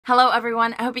Hello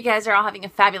everyone, I hope you guys are all having a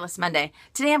fabulous Monday.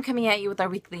 Today I'm coming at you with our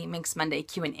weekly Minks Monday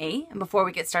Q&A. And before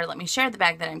we get started, let me share the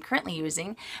bag that I'm currently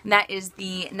using. And that is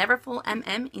the Neverfull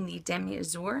MM in the Demi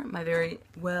Azur, my very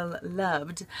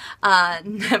well-loved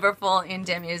Neverfull in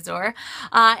Demi Azur.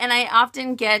 And I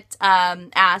often get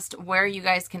asked where you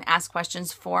guys can ask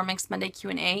questions for Minks Monday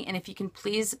Q&A. And if you can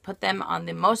please put them on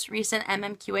the most recent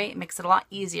MMQA, it makes it a lot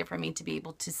easier for me to be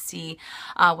able to see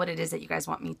what it is that you guys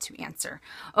want me to answer.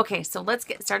 Okay, so let's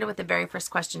get started with the very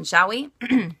first question, shall we?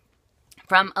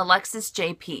 From Alexis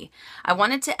JP. I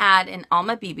wanted to add an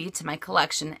Alma BB to my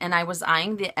collection and I was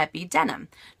eyeing the Epi Denim.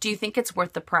 Do you think it's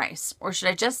worth the price or should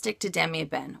I just stick to Demi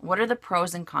Ben? What are the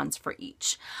pros and cons for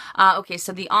each? Okay,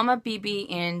 so the Alma BB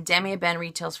in Demi Ben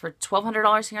retails for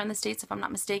 $1,200 here in the States if I'm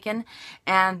not mistaken,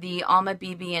 and the Alma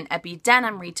BB in Epi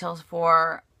Denim retails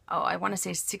for I want to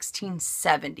say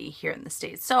 $1,670 here in the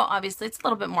States. So obviously it's a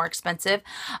little bit more expensive.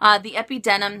 The Epi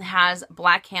Denim has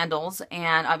black handles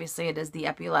and obviously it is the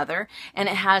Epi leather and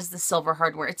it has the silver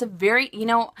hardware. It's a very,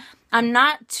 I'm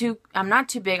not too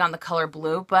big on the color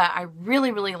blue, but I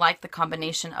really like the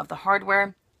combination of the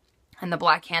hardware and the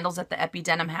black handles that the Epi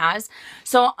Denim has.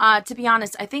 So to be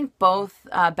honest, I think both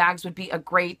bags would be a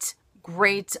great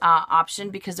option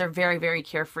because they're very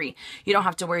carefree. You don't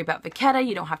have to worry about vachetta,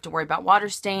 you don't have to worry about water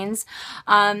stains,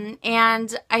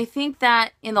 and I think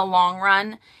that in the long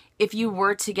run, if you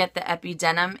were to get the Epi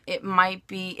Denim, it might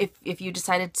be, if you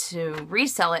decided to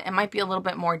resell it, it might be a little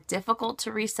bit more difficult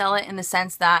to resell it in the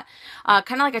sense that,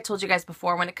 kind of like I told you guys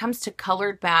before, when it comes to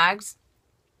colored bags,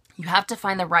 you have to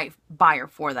find the right buyer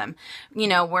for them,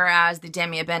 whereas the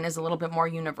Demi Ben is a little bit more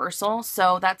universal.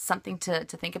 So that's something to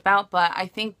think about. But I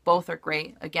think both are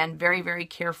great. Again, very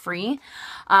carefree.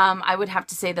 I would have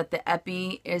to say that the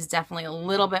Epi is definitely a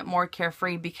little bit more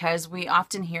carefree because we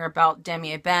often hear about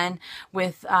Demi Ben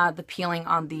with the peeling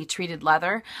on the treated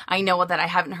leather. I know that I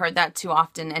haven't heard that too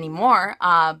often anymore,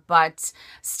 but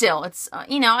still, it's,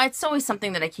 it's always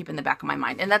something that I keep in the back of my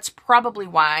mind. And that's probably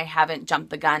why I haven't jumped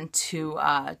the gun to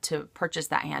purchase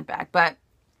that handbag. But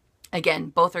again,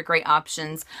 both are great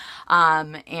options.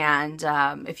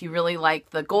 If you really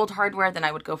like the gold hardware, then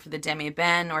I would go for the Demi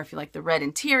Ben, or if you like the red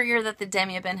interior that the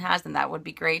Demi Ben has, then that would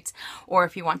be great. Or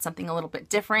if you want something a little bit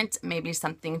different, maybe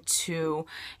something to,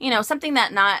 something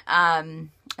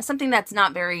that's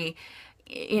not very,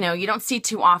 you don't see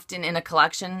too often in a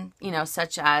collection,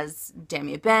 such as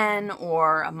Demi Ben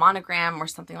or a monogram or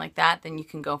something like that, then you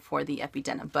can go for the Epi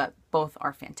Denim, but both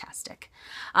are fantastic.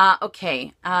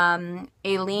 Okay,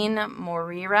 Aileen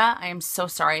Morira, I am so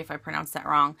sorry if I pronounced that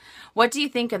wrong. What do you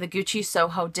think of the Gucci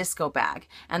Soho disco bag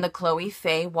and the Chloe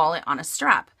Faye wallet on a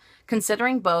strap?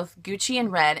 Considering both Gucci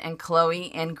in red and Chloe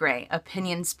in gray.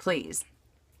 Opinions, please.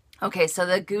 Okay, so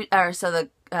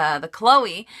the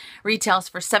Chloe retails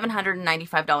for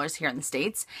 $795 here in the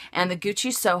States, and the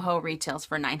Gucci Soho retails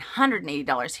for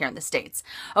 $980 here in the States.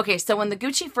 Okay, so when the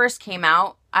Gucci first came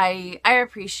out, I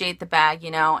appreciate the bag,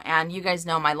 and you guys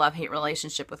know my love-hate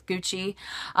relationship with Gucci.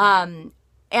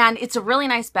 And it's a really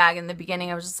nice bag. In the beginning,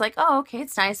 I was just like, oh, okay,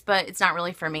 it's nice, but it's not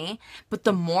really for me. But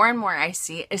the more and more I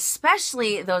see,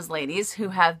 especially those ladies who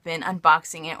have been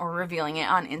unboxing it or revealing it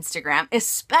on Instagram,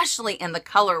 especially in the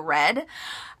color red,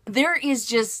 there is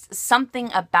just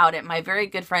something about it. My very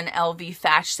good friend LV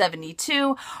Fash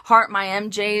 72, Heart My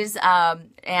MJs,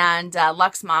 and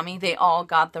Lux Mommy, they all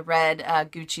got the red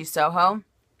Gucci Soho.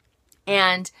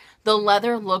 And the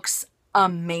leather looks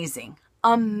amazing.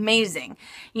 And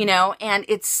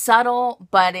it's subtle,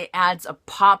 but it adds a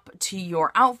pop to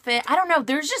your outfit. I don't know,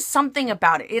 there's just something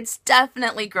about it. It's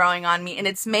definitely growing on me, and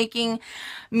it's making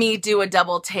me do a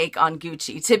double take on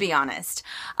Gucci, to be honest.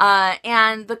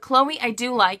 And the Chloe, I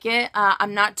do like it.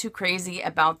 I'm not too crazy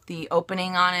about the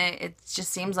opening on it. It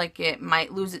just seems like it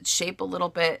might lose its shape a little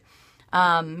bit,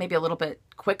 maybe a little bit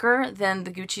quicker than the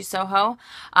Gucci Soho.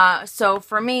 So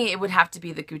for me, it would have to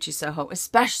be the Gucci Soho,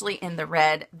 especially in the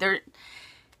red.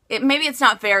 Maybe it's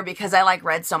not fair because I like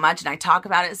red so much and I talk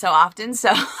about it so often,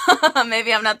 so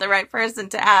maybe I'm not the right person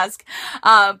to ask,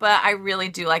 but I really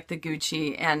do like the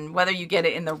Gucci, and whether you get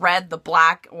it in the red, the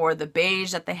black, or the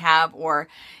beige that they have,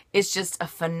 it's just a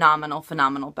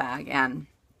phenomenal bag. And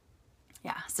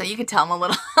yeah, so you can tell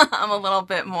I'm a little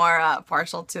bit more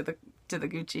partial to the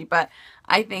Gucci, but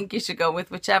I think you should go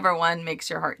with whichever one makes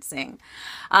your heart sing.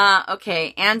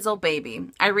 Okay, Ansel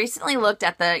Baby. I recently looked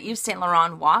at the Yves Saint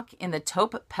Laurent WOC in the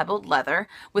taupe pebbled leather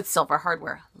with silver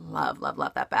hardware. Love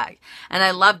that bag. And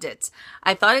I loved it.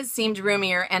 I thought it seemed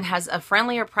roomier and has a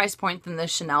friendlier price point than the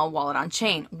Chanel wallet on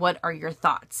chain. What are your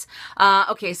thoughts?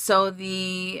 Okay, so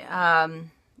the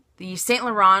Saint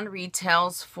Laurent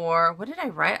retails for, what did I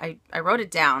write? I wrote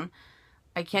it down.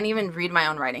 I can't even read my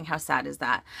own writing. How sad is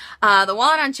that? The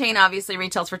wallet on chain obviously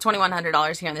retails for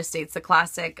 $2,100 here in the States, the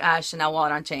classic Chanel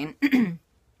wallet on chain.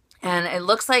 And it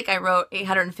looks like I wrote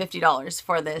 $850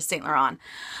 for the Saint Laurent.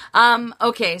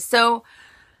 Okay, so,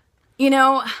 you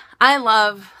know, I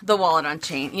love the wallet on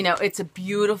chain. You know, it's a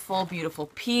beautiful, beautiful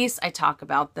piece. I talk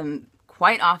about them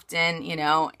quite often, you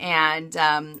know, and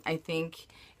I think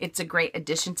it's a great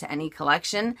addition to any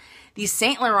collection. The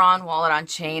Saint Laurent wallet on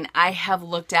chain, I have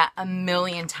looked at a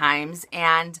million times,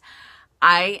 and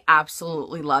I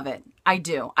absolutely love it. I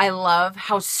do. I love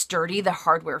how sturdy the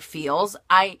hardware feels.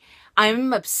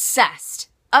 I'm obsessed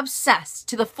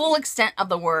to the full extent of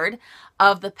the word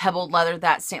of the pebbled leather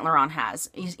that Saint Laurent has.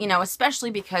 You know,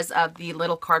 especially because of the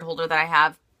little card holder that I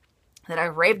have that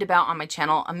I've raved about on my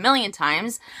channel a million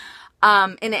times.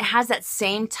 And it has that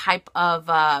same type of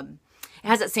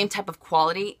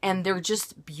quality, and they're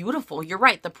just beautiful. You're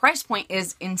right. The price point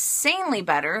is insanely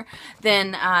better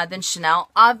than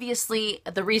Chanel. Obviously,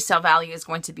 the resale value is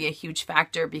going to be a huge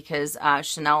factor because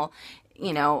Chanel,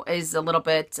 you know, is a little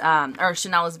bit, or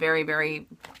Chanel is very, very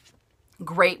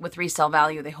great with resale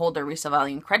value. They hold their resale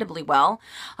value incredibly well.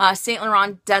 Saint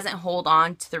Laurent doesn't hold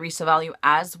on to the resale value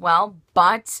as well,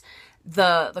 but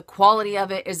the quality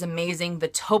of it is amazing. The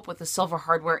taupe with the silver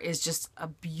hardware is just a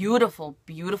beautiful,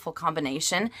 beautiful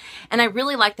combination. And I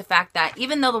really like the fact that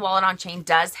even though the wallet on chain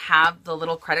does have the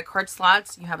little credit card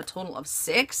slots, you have a total of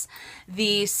 6.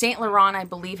 The Saint Laurent, I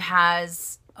believe,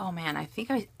 has, oh man, I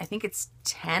think it's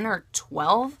 10 or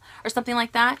 12 or something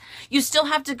like that. You still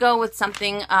have to go with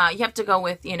something, you have to go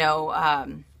with, you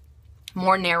know,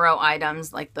 more narrow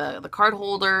items like the card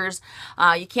holders.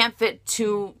 You can't fit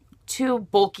too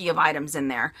bulky of items in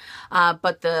there,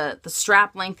 but the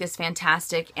strap length is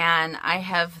fantastic, and I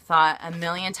have thought a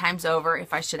million times over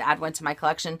if I should add one to my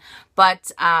collection,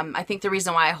 but I think the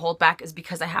reason why I hold back is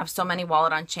because I have so many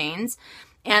wallet on chains,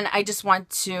 and I just want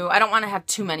to, I don't want to have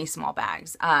too many small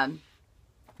bags,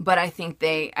 but I think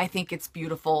it's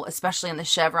beautiful, especially in the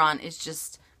chevron. It's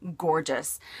just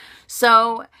gorgeous.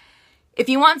 So if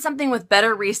you want something with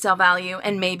better resale value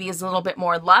and maybe is a little bit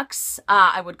more luxe,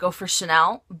 I would go for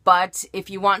Chanel. But if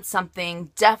you want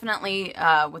something definitely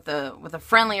with a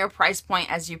friendlier price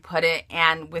point, as you put it,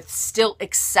 and with still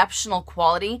exceptional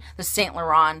quality, the Saint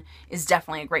Laurent is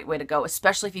definitely a great way to go,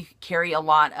 especially if you carry a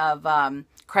lot of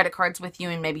credit cards with you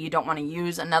and maybe you don't want to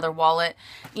use another wallet.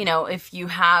 You know, if you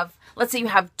have, let's say you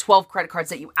have 12 credit cards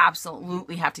that you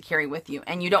absolutely have to carry with you,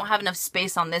 and you don't have enough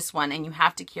space on this one and you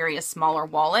have to carry a smaller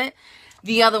wallet,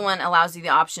 the other one allows you the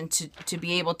option to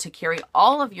be able to carry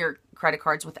all of your credit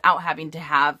cards without having to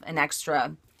have an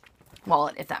extra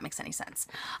wallet, if that makes any sense.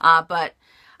 But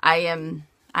I am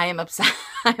obsessed.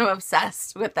 I am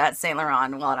obsessed with that Saint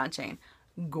Laurent wallet on chain.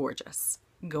 Gorgeous.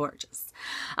 Gorgeous.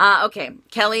 Okay,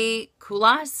 Kelly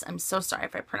Kulas. I'm so sorry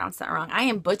if I pronounced that wrong. I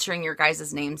am butchering your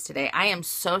guys' names today. I am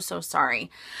so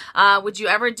sorry. Would you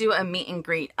ever do a meet and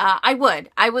greet? I would.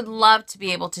 I would love to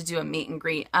be able to do a meet and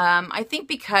greet. I think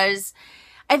because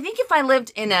I think if I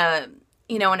lived in a,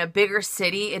 you know, in a bigger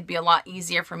city, it'd be a lot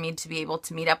easier for me to be able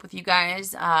to meet up with you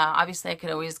guys. Obviously, I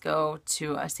could always go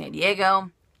to San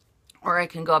Diego, or I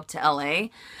can go up to LA.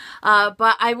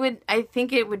 But I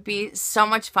think it would be so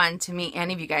much fun to meet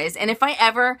any of you guys. And if I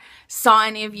ever saw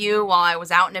any of you while I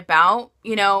was out and about,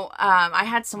 you know, I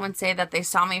had someone say that they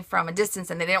saw me from a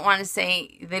distance and they didn't want to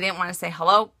say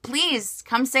hello. Please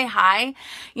come say hi.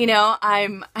 You know,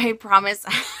 I promise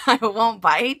I won't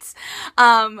bite.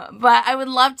 But I would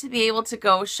love to be able to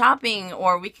go shopping,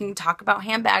 or we can talk about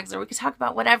handbags, or we could talk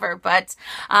about whatever. But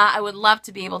I would love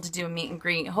to be able to do a meet and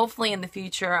greet. Hopefully in the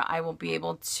future, I will be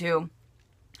able to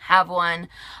have one,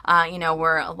 you know,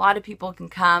 where a lot of people can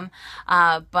come.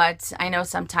 But I know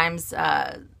sometimes,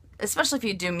 especially if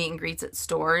you do meet and greets at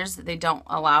stores, they don't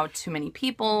allow too many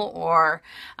people, or,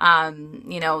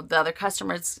 you know, the other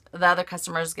customers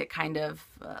get kind of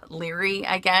leery,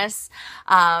 I guess.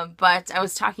 But I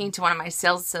was talking to one of my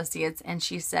sales associates, and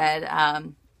she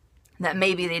said, that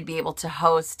maybe they'd be able to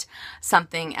host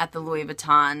something at the Louis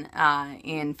Vuitton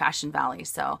in Fashion Valley.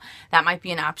 So that might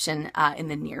be an option in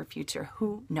the near future.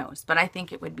 Who knows? But I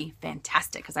think it would be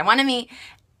fantastic because I want to meet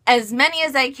as many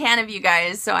as I can of you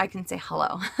guys so I can say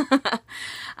hello.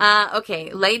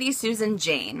 Okay, Lady Susan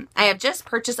Jane. I have just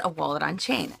purchased a wallet on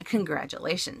chain.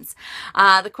 Congratulations.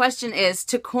 The question is,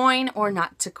 to coin or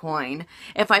not to coin?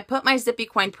 If I put my zippy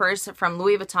coin purse from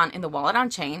Louis Vuitton in the wallet on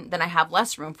chain, then I have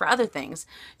less room for other things.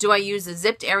 Do I use the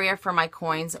zipped area for my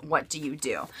coins? What do you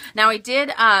do? Now I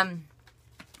did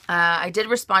I did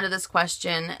respond to this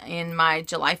question in my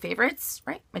July favorites,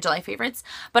 right? My July favorites.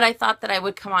 But I thought that I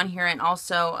would come on here and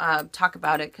also talk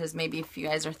about it, because maybe if you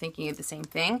guys are thinking of the same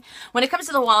thing. When it comes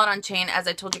to the wallet on chain, as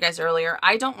I told you guys earlier,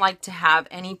 I don't like to have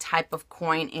any type of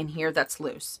coin in here that's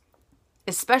loose,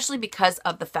 especially because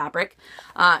of the fabric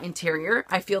interior.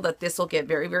 I feel that this will get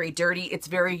very, very dirty. It's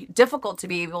very difficult to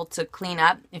be able to clean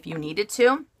up if you needed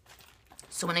to.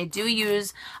 So when I do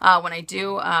use,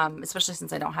 especially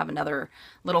since I don't have another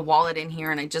little wallet in here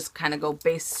and I just kind of go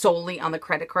based solely on the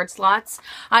credit card slots,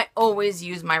 I always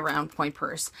use my round coin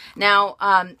purse. Now,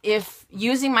 if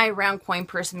using my round coin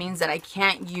purse means that I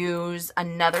can't use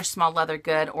another small leather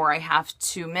good, or I have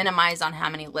to minimize on how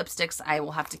many lipsticks I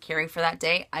will have to carry for that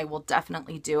day, I will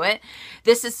definitely do it.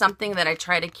 This is something that I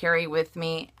try to carry with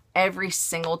me every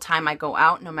single time I go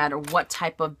out, no matter what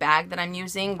type of bag that I'm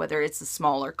using, whether it's a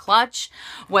smaller clutch,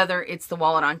 whether it's the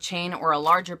wallet on chain, or a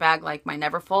larger bag like my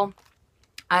Neverfull.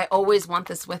 I always want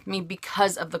this with me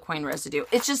because of the coin residue.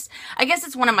 It's just, I guess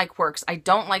it's one of my quirks. I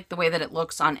don't like the way that it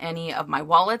looks on any of my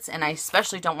wallets, and I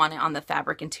especially don't want it on the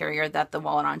fabric interior that the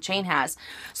wallet on chain has.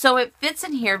 So it fits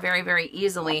in here very, very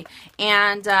easily,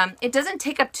 and it doesn't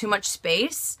take up too much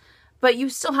space. But you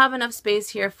still have enough space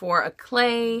here for a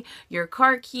clay, your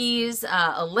car keys,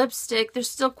 a lipstick. There's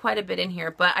still quite a bit in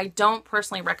here, but I don't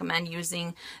personally recommend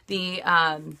using the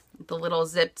little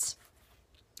zipped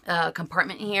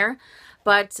compartment here.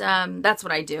 But that's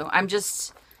what I do. I'm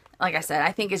just, like I said,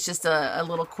 I think it's just a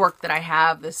little quirk that I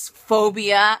have, this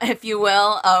phobia, if you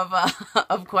will,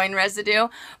 of coin residue.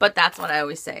 But that's what I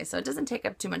always say. So it doesn't take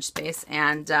up too much space,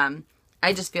 and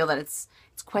I just feel that it's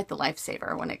quite the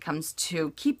lifesaver when it comes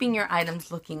to keeping your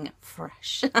items looking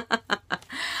fresh.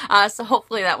 So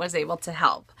hopefully that was able to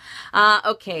help.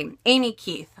 Okay, Amy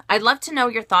Keith, I'd love to know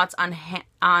your thoughts on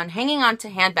hanging on to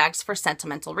handbags for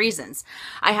sentimental reasons.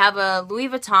 I have a Louis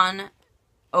Vuitton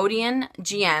Odeon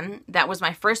GM. That was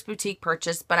my first boutique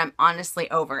purchase, but I'm honestly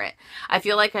over it. I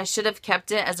feel like I should have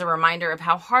kept it as a reminder of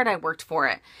how hard I worked for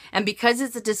it. And because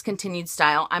it's a discontinued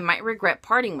style, I might regret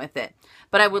parting with it.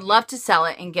 But I would love to sell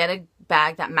it and get a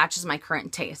bag that matches my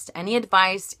current taste. Any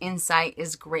advice, insight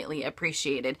is greatly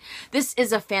appreciated. This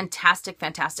is a fantastic,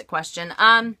 fantastic question.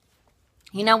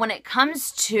 You know, when it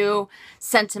comes to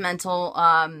sentimental,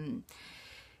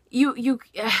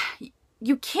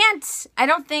 you can't, I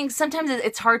don't think, sometimes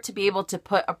it's hard to be able to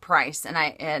put a price, and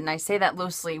I say that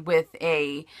loosely, with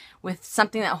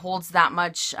something that holds that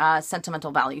much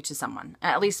sentimental value to someone,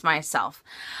 at least myself.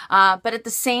 But at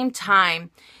the same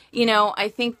time, you know, I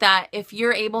think that if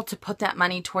you're able to put that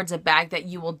money towards a bag that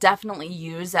you will definitely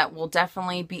use, that will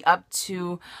definitely be up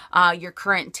to your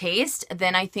current taste,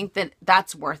 then I think that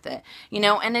that's worth it. You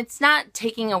know, and it's not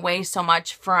taking away so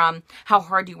much from how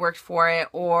hard you worked for it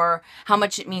or how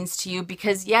much it means to you,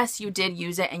 because yes, you did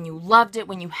use it and you loved it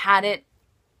when you had it.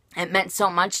 It meant so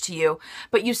much to you,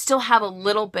 but you still have a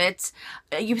little bit,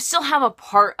 you still have a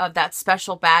part of that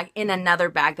special bag in another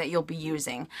bag that you'll be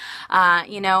using,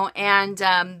 you know, and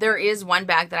there is one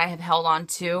bag that I have held on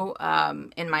to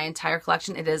in my entire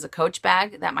collection. It is a Coach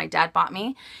bag that my dad bought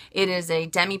me. It is a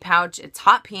demi pouch. It's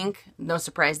hot pink, no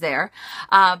surprise there,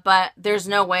 but there's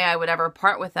no way I would ever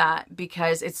part with that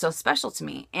because it's so special to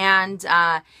me. And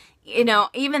you know,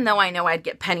 even though I know I'd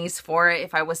get pennies for it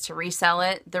if I was to resell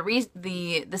it,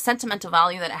 the sentimental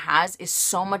value that it has is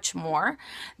so much more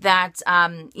that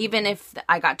even if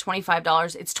I got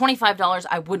 $25, it's $25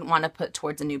 I wouldn't want to put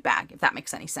towards a new bag, if that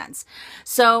makes any sense.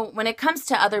 So when it comes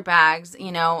to other bags,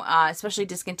 you know, especially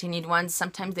discontinued ones,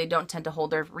 sometimes they don't tend to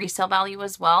hold their resale value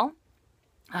as well.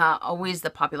 Always the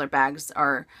popular bags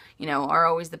are, you know, are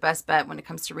always the best bet when it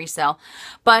comes to resale.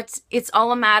 But it's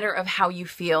all a matter of how you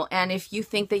feel. And if you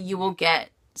think that you will get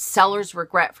seller's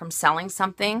regret from selling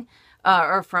something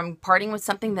or from parting with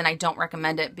something, then I don't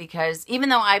recommend it, because even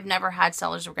though I've never had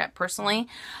seller's regret personally,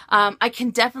 I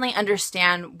can definitely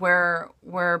understand where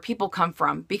people come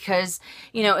from, because,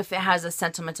 you know, if it has a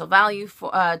sentimental value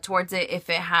towards it, if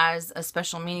it has a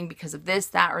special meaning because of this,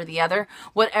 that, or the other,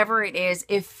 whatever it is,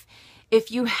 if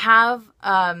you have,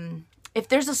 if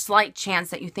there's a slight chance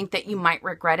that you think that you might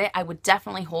regret it, I would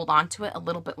definitely hold on to it a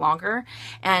little bit longer.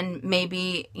 And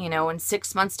maybe, you know, in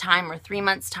 6 months time or 3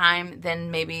 months time,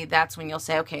 then maybe that's when you'll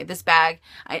say, okay, this bag,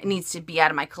 it needs to be out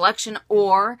of my collection.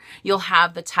 Or you'll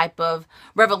have the type of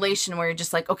revelation where you're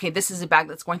just like, okay, this is a bag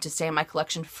that's going to stay in my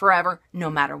collection forever, no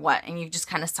matter what. And you just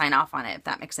kind of sign off on it, if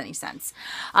that makes any sense.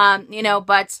 You know,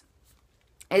 but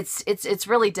it's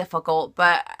really difficult.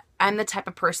 But I'm the type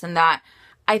of person that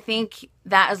I think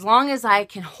that as long as I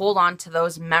can hold on to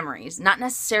those memories, not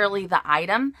necessarily the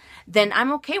item, then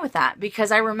I'm okay with that,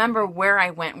 because I remember where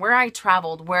I went, where I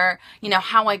traveled, where, you know,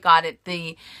 how I got it,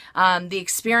 the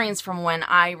experience from when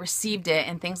I received it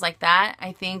and things like that.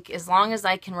 I think as long as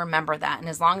I can remember that and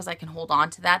as long as I can hold on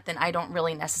to that, then I don't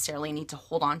really necessarily need to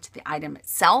hold on to the item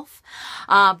itself.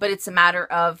 But it's a matter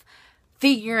of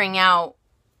figuring out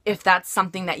if that's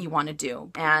something that you want to do.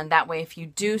 And that way, if you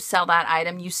do sell that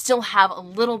item, you still have a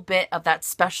little bit of that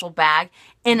special bag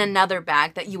in another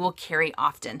bag that you will carry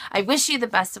often. I wish you the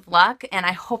best of luck, and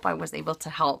I hope I was able to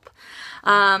help.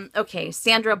 Okay,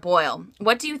 Sandra Boyle,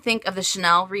 what do you think of the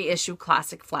Chanel reissue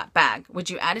classic flat bag? Would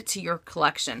you add it to your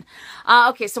collection?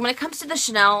 Okay, so when it comes to the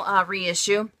Chanel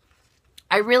reissue,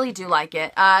 I really do like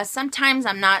it. Sometimes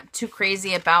I'm not too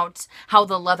crazy about how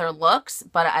the leather looks,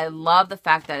 but I love the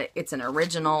fact that it's an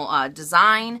original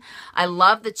design. I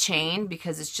love the chain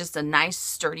because it's just a nice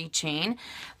sturdy chain.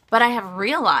 But I have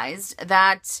realized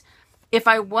that if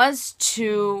I was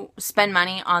to spend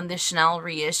money on the Chanel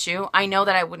reissue, I know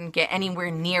that I wouldn't get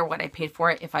anywhere near what I paid for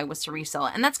it if I was to resell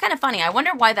it. And that's kind of funny. I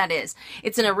wonder why that is.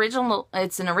 It's an original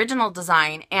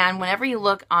design, and whenever you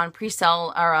look on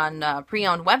pre-sale or on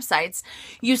pre-owned websites,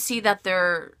 you see that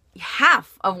they're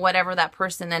half of whatever that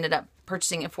person ended up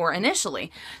purchasing it for initially.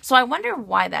 So I wonder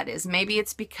why that is. Maybe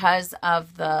it's because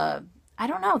of the, I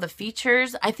don't know, the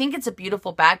features. I think it's a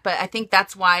beautiful bag, but I think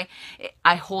that's why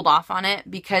I hold off on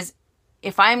it, because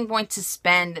if I'm going to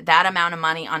spend that amount of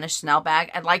money on a Chanel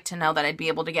bag, I'd like to know that I'd be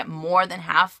able to get more than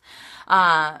half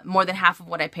of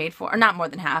what I paid for, or not more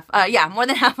than half. Yeah, more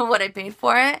than half of what I paid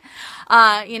for it.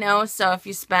 You know, so if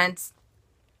you spent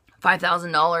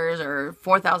 $5,000 or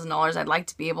 $4,000, I'd like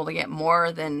to be able to get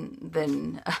more than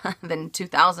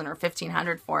 $2,000 or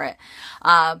 $1,500 for it.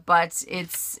 But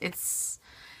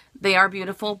they are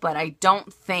beautiful, but I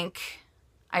don't think.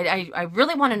 I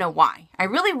really want to know why. I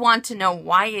really want to know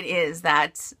why it is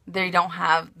that they don't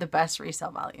have the best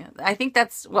resale value. I think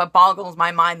that's what boggles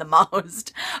my mind the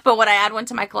most. But would I add one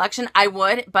to my collection? I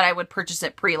would, but I would purchase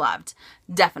it pre-loved.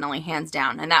 Definitely, hands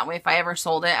down. And that way, if I ever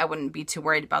sold it, I wouldn't be too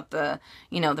worried about the,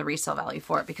 you know, the resale value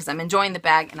for it, because I'm enjoying the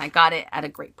bag and I got it at a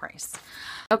great price.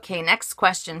 Okay, next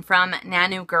question from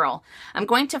Nanu Girl. I'm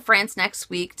going to France next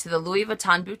week to the Louis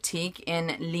Vuitton boutique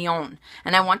in Lyon,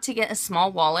 and I want to get a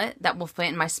small wallet that will fit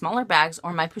in my smaller bags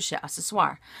or my Pochette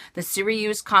accessoire. The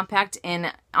Sirius Compact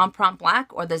in Empreinte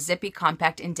Black or the Zippy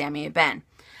Compact in Damier Ebene.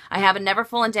 I have a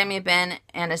Neverfull in Damier Ebene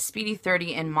and a Speedy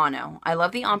 30 in mono. I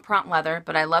love the Empreinte leather,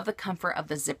 but I love the comfort of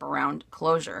the zip-around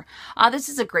closure. This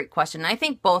is a great question. I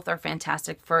think both are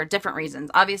fantastic for different reasons.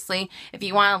 Obviously, if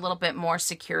you want a little bit more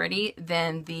security,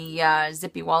 then the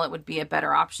zippy wallet would be a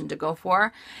better option to go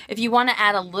for. If you want to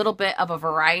add a little bit of a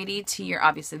variety to your,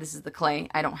 obviously this is the clay.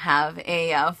 I don't have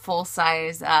a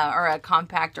full-size or a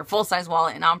compact or full-size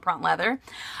wallet in Empreinte leather.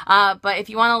 But if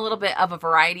you want a little bit of a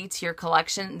variety to your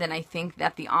collection, then I think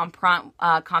that the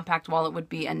Empreinte compact wallet would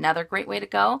be another great way to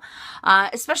go,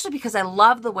 especially because I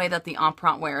love the way that the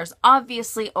Empreinte wears.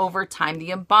 Obviously, over time, the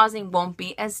embossing won't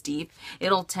be as deep.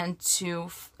 It'll tend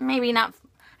to maybe not,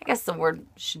 I guess the word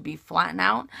should be flatten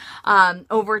out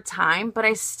over time, but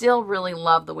I still really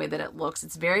love the way that it looks.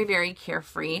 It's very, very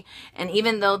carefree, and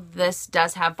even though this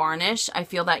does have varnish, I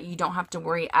feel that you don't have to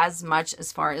worry as much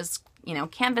as far as, you know,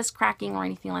 canvas cracking or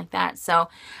anything like that. So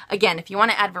again, if you want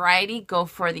to add variety, go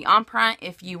for the Empreinte.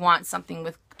 If you want something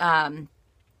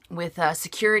with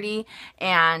security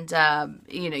and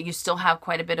you know, you still have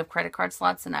quite a bit of credit card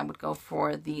slots, then I would go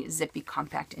for the Zippy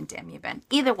Compact in Damier Ebene.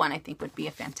 Either one I think would be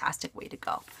a fantastic way to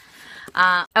go.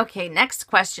 Okay, next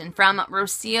question from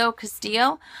Rocio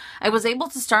Castillo. I was able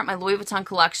to start my Louis Vuitton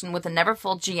collection with a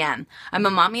Neverfull GM. I'm a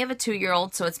mommy of a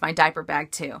 2-year-old, so it's my diaper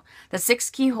bag too. The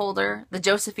 6-key holder, the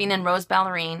Josephine and Rose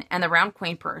ballerine, and the round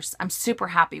coin purse. I'm super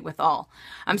happy with all.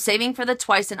 I'm saving for the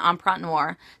Twice in Empreinte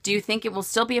Noir. Do you think it will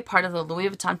still be a part of the Louis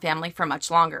Vuitton family for much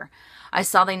longer? I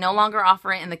saw they no longer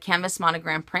offer it in the canvas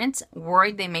monogram print.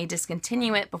 Worried they may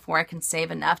discontinue it before I can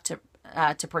save enough to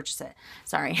purchase it.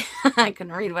 Sorry, I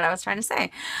couldn't read what I was trying to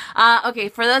say. Okay,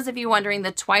 for those of you wondering,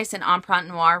 the Twice in Empreinte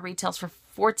Noir retails for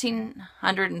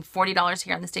 $1,440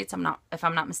 here in the States, if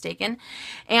I'm not mistaken.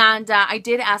 And I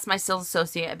did ask my sales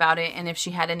associate about it and if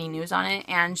she had any news on it,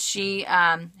 and she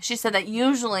said that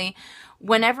usually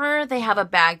whenever they have a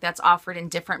bag that's offered in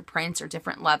different prints or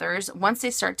different leathers, once they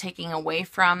start taking away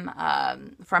from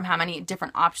how many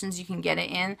different options you can get it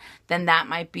in, then that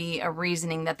might be a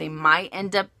reasoning that they might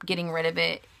end up getting rid of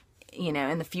it, you know,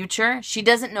 in the future. She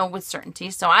doesn't know with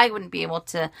certainty, so I wouldn't be able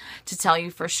to tell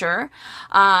you for sure.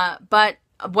 But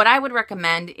what I would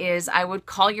recommend is I would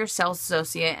call your sales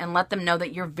associate and let them know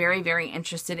that you're very, very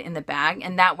interested in the bag.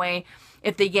 And that way,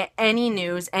 if they get any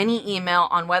news, any email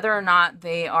on whether or not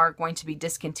they are going to be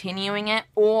discontinuing it,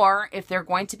 or if they're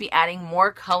going to be adding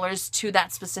more colors to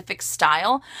that specific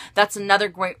style, that's another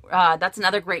great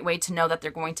way to know that they're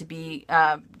going to be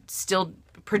still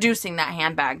producing that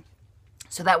handbag.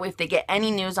 So that way, if they get any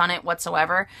news on it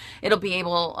whatsoever, you'll be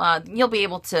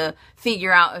able to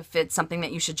figure out if it's something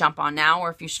that you should jump on now,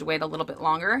 or if you should wait a little bit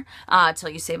longer till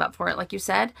you save up for it, like you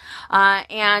said.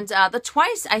 And the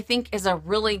Twice, I think, is a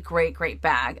really great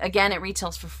bag. Again, it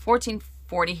retails for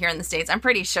 $14.40 here in the States, I'm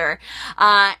pretty sure.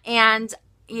 And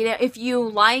you know, if you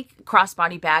like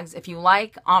crossbody bags, if you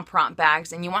like empreinte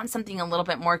bags, and you want something a little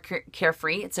bit more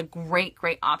carefree, it's a great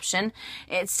option.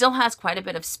 It still has quite a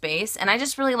bit of space, and I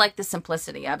just really like the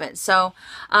simplicity of it. So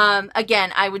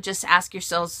again, I would just ask your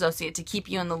sales associate to keep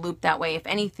you in the loop. That way, if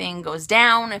anything goes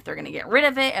down, if they're going to get rid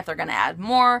of it, if they're going to add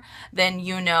more, then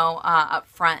you know up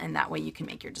front, and that way you can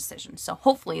make your decision. So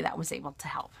hopefully that was able to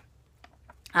help.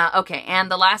 Okay,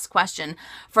 and the last question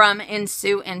from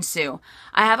Insu.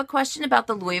 I have a question about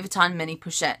the Louis Vuitton mini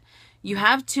pochette. You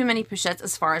have too many pochettes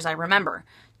as far as I remember.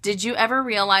 Did you ever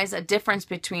realize a difference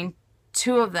between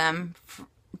two of them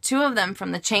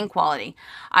from the chain quality?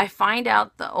 I find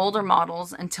out the older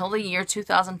models until the year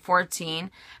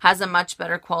 2014 has a much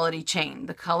better quality chain.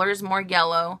 The color is more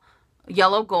yellow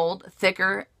gold,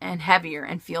 thicker and heavier,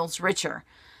 and feels richer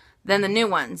than the new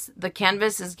ones. The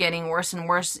canvas is getting worse and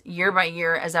worse year by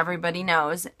year, as everybody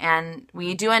knows, and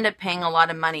we do end up paying a lot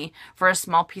of money for a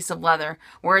small piece of leather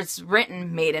where it's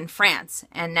written made in France.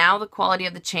 And now the quality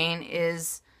of the chain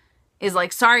is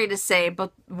like, sorry to say,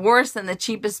 but worse than the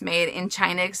cheapest made in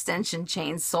China extension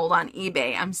chains sold on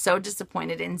eBay. I'm so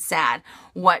disappointed and sad.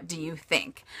 What do you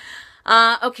think?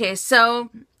 Okay,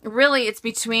 so really it's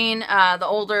between the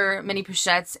older mini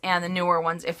pochettes and the newer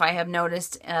ones, if I have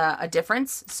noticed a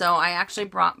difference. So I actually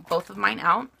brought both of mine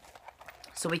out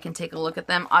so we can take a look at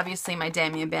them. Obviously, my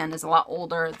Damier Ebene is a lot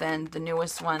older than the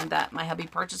newest one that my hubby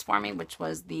purchased for me, which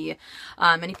was the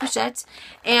mini pochette.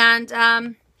 And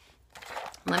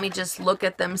let me just look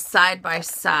at them side by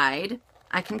side.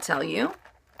 I can tell you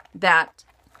that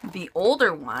the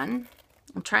older one,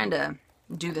 I'm trying to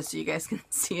do this so you guys can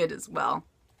see it as well.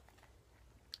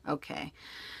 Okay,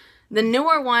 the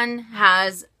newer one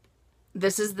has,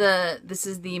 this is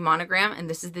the monogram, and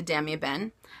this is the Damier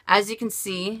Ebene. As you can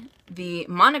see, the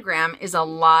monogram is a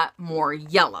lot more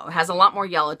yellow. It has a lot more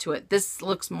yellow to it. This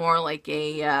looks more like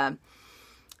a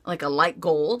light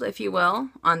gold, if you will,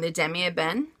 on the Damier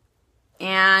Ebene.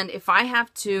 And if I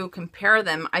have to compare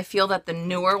them, I feel that the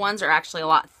newer ones are actually a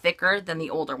lot thicker than the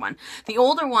older one. The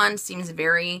older one seems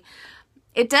very,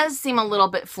 it does seem a little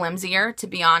bit flimsier, to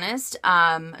be honest.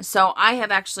 So I have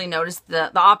actually noticed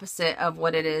the opposite of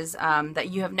what it is that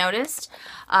you have noticed.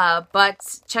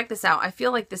 But check this out. I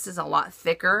feel like this is a lot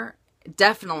thicker.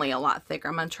 Definitely a lot thicker.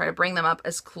 I'm going to try to bring them up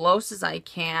as close as I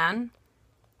can.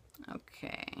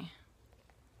 Okay.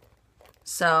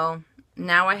 So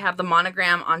now I have the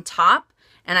monogram on top,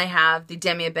 and I have the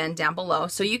Damier Ebene down below.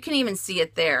 So you can even see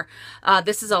it there.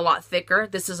 This is a lot thicker.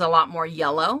 This is a lot more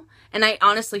yellow. And I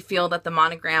honestly feel that the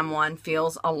monogram one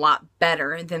feels a lot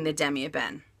better than the Damier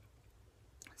Ebene.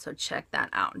 So check that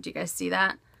out. Do you guys see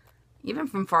that? Even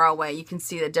from far away, you can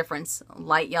see the difference.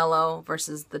 Light yellow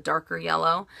versus the darker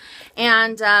yellow.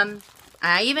 And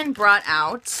I even brought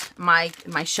out my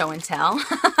show and tell.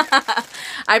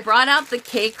 I brought out the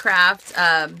K-Craft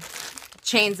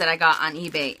chains that I got on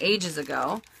eBay ages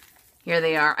ago. Here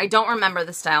they are. I don't remember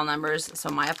the style numbers, so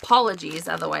my apologies.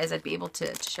 Otherwise, I'd be able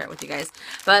to share it with you guys.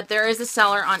 But there is a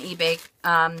seller on eBay.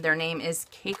 Their name is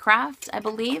K-Craft, I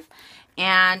believe.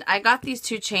 And I got these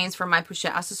two chains for my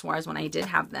Pochette accessoires when I did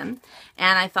have them.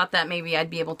 And I thought that maybe I'd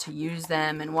be able to use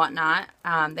them and whatnot.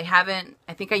 They haven't,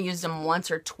 I think I used them once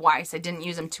or twice. I didn't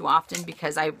use them too often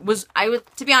because I was,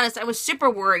 to be honest, I was super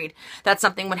worried that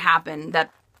something would happen,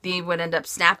 that they would end up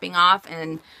snapping off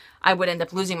and I would end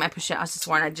up losing my Pochette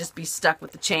accessoire and I'd just be stuck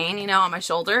with the chain, you know, on my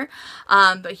shoulder.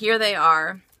 But here they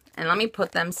are. And let me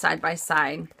put them side by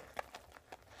side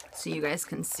so you guys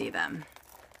can see them.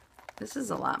 This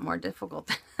is a lot more difficult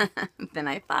than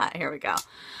I thought. Here we go.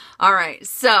 All right,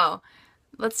 so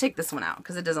let's take this one out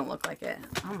because it doesn't look like it.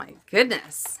 Oh my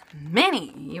goodness.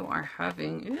 Minnie, you are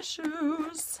having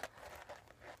issues.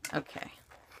 Okay.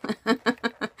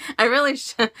 I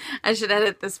should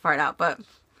edit this part out, but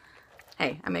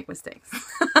hey, I make mistakes.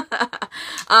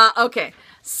 Okay,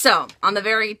 so on the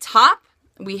very top,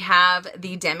 we have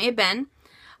the Damier Ebene.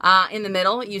 In the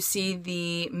middle, you see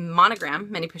the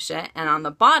monogram, mini pochette, and on the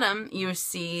bottom, you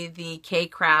see the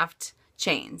K-Craft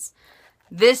chains.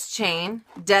 This chain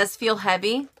does feel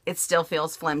heavy. It still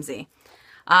feels flimsy.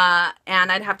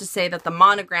 And I'd have to say that the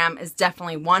monogram is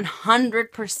definitely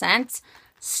 100%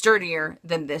 sturdier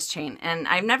than this chain. And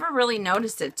I've never really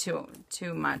noticed it too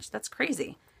much. That's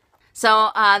crazy.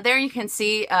 So there you can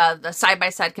see the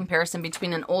side-by-side comparison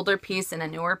between an older piece and a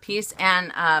newer piece.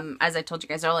 And as I told you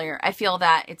guys earlier, I feel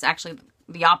that it's actually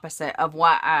the opposite of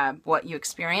what you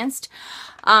experienced.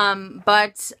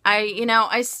 But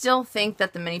I still think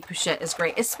that the mini Pochette is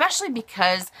great, especially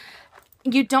because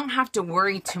you don't have to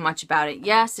worry too much about it.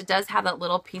 Yes, it does have that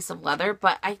little piece of leather,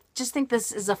 but I just think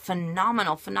this is a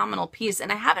phenomenal, phenomenal piece.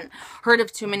 And I haven't heard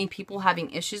of too many people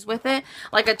having issues with it.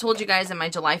 Like I told you guys in my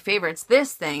July favorites,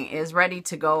 this thing is ready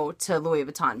to go to Louis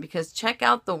Vuitton, because check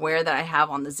out the wear that I have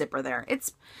on the zipper there.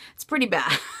 It's pretty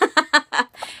bad,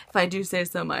 if I do say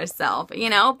so myself,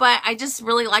 but I just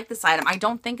really like this item. I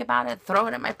don't think about it, throw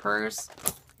it in my purse.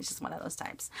 It's just one of those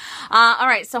types. All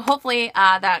right, so hopefully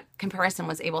that comparison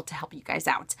was able to help you guys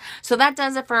out. So that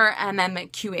does it for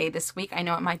QA this week. I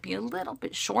know it might be a little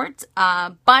bit short,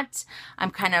 but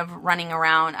I'm kind of running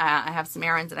around. I have some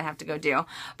errands that I have to go do.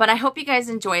 But I hope you guys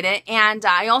enjoyed it. And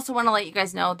I also want to let you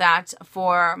guys know that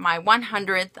for my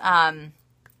 100th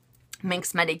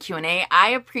Minks Monday Q&A, I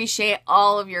appreciate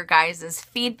all of your guys'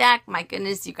 feedback. My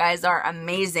goodness, you guys are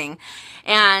amazing.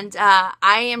 And I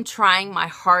am trying my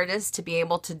hardest to be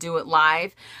able to do it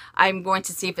live. I'm going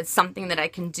to see if it's something that I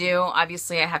can do.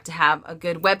 Obviously, I have to have a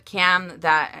good webcam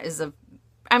that is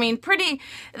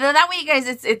that way, you guys,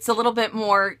 it's a little bit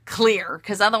more clear,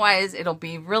 because otherwise it'll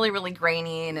be really, really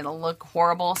grainy and it'll look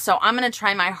horrible. So I'm going to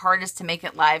try my hardest to make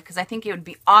it live, because I think it would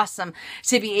be awesome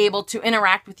to be able to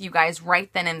interact with you guys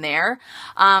right then and there.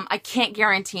 I can't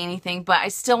guarantee anything, but I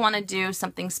still want to do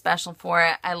something special for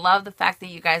it. I love the fact that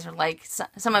you guys are like,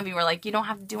 some of you are like, you don't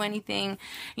have to do anything,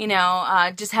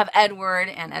 just have Edward,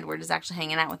 and Edward is actually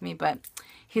hanging out with me, but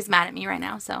he's mad at me right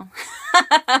now, so,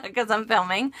 because I'm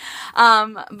filming.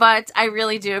 But I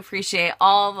really do appreciate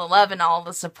all the love and all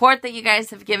the support that you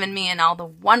guys have given me, and all the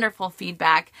wonderful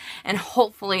feedback. And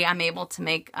hopefully I'm able to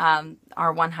make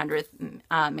our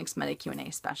 100th Minks Monday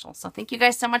Q&A special. So thank you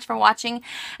guys so much for watching,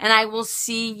 and I will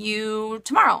see you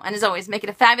tomorrow. And as always, make it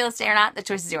a fabulous day or not. The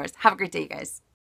choice is yours. Have a great day, you guys.